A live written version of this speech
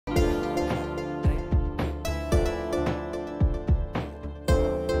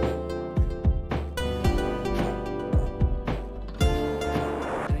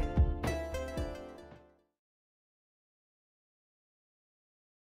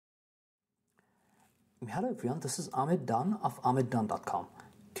Hello everyone, this is Ahmed Dawn of ahmeddawn.com.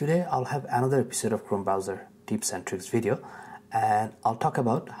 Today I'll have another episode of Chrome browser tips and tricks video, and I'll talk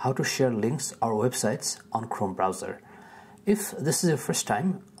about how to share links or websites on Chrome browser. If this is your first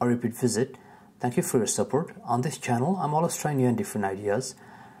time or repeat visit, thank you for your support. On this channel, I'm always trying new and different ideas.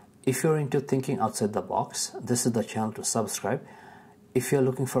 If you're into thinking outside the box, this is the channel to subscribe. If you're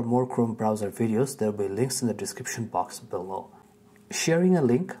looking for more Chrome browser videos, there will be links in the description box below. Sharing a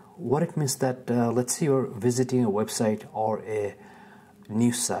link, what it means that let's say you're visiting a website or a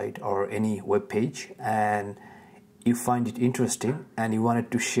news site or any web page and you find it interesting and you wanted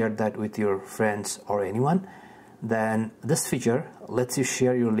to share that with your friends or anyone, then this feature lets you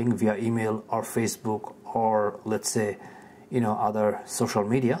share your link via email or Facebook or let's say other social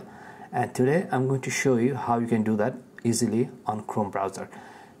media. And today I'm going to show you how you can do that easily on Chrome browser.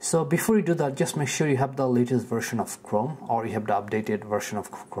 So before you do that, just make sure you have the latest version of Chrome or you have the updated version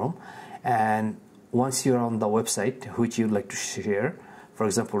of Chrome. And once you're on the website which you'd like to share, for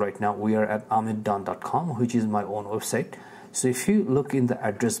example, right now we are at ahmeddawn.com, which is my own website. So if you look in the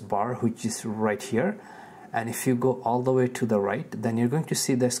address bar, which is right here, and if you go all the way to the right, then you're going to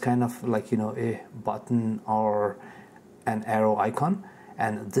see this kind of like a button or an arrow icon,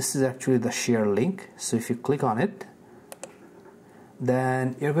 and this is actually the share link. So if you click on it,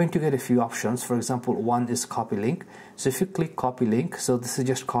 then you're going to get a few options. For example, one is copy link. So if you click copy link, so this is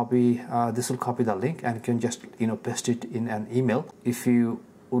just copy, this will copy the link and you can just paste it in an email. If you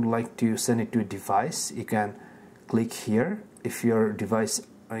would like to send it to a device, you can click here. If your device,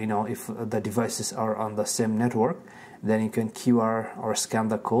 if the devices are on the same network, then you can QR or scan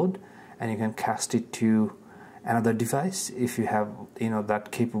the code and you can cast it to another device if you have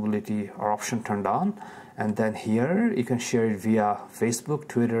that capability or option turned on. And then here you can share it via Facebook,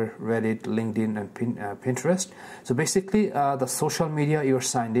 Twitter, Reddit, LinkedIn, and Pinterest. So basically the social media you're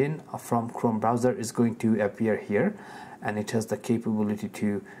signed in from Chrome browser is going to appear here, and it has the capability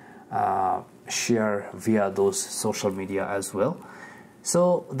to share via those social media as well.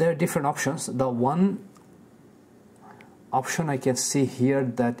 So there are different options. The one option I can see here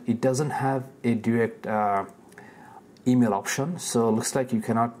that it doesn't have a direct email option, so looks like you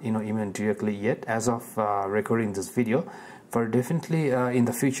cannot email directly yet as of recording this video. But definitely in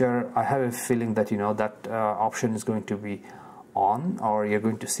the future, I have a feeling that that option is going to be on, or you're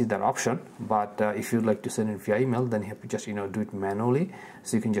going to see that option. But if you'd like to send it via email, then you have to just do it manually.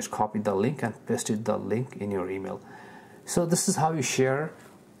 So you can just copy the link and paste the link in your email. So this is how you share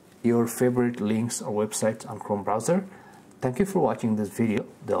your favorite links or websites on Chrome browser. Thank you for watching this video.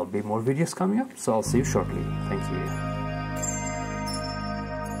 There will be more videos coming up, so I'll see you shortly. Thank you.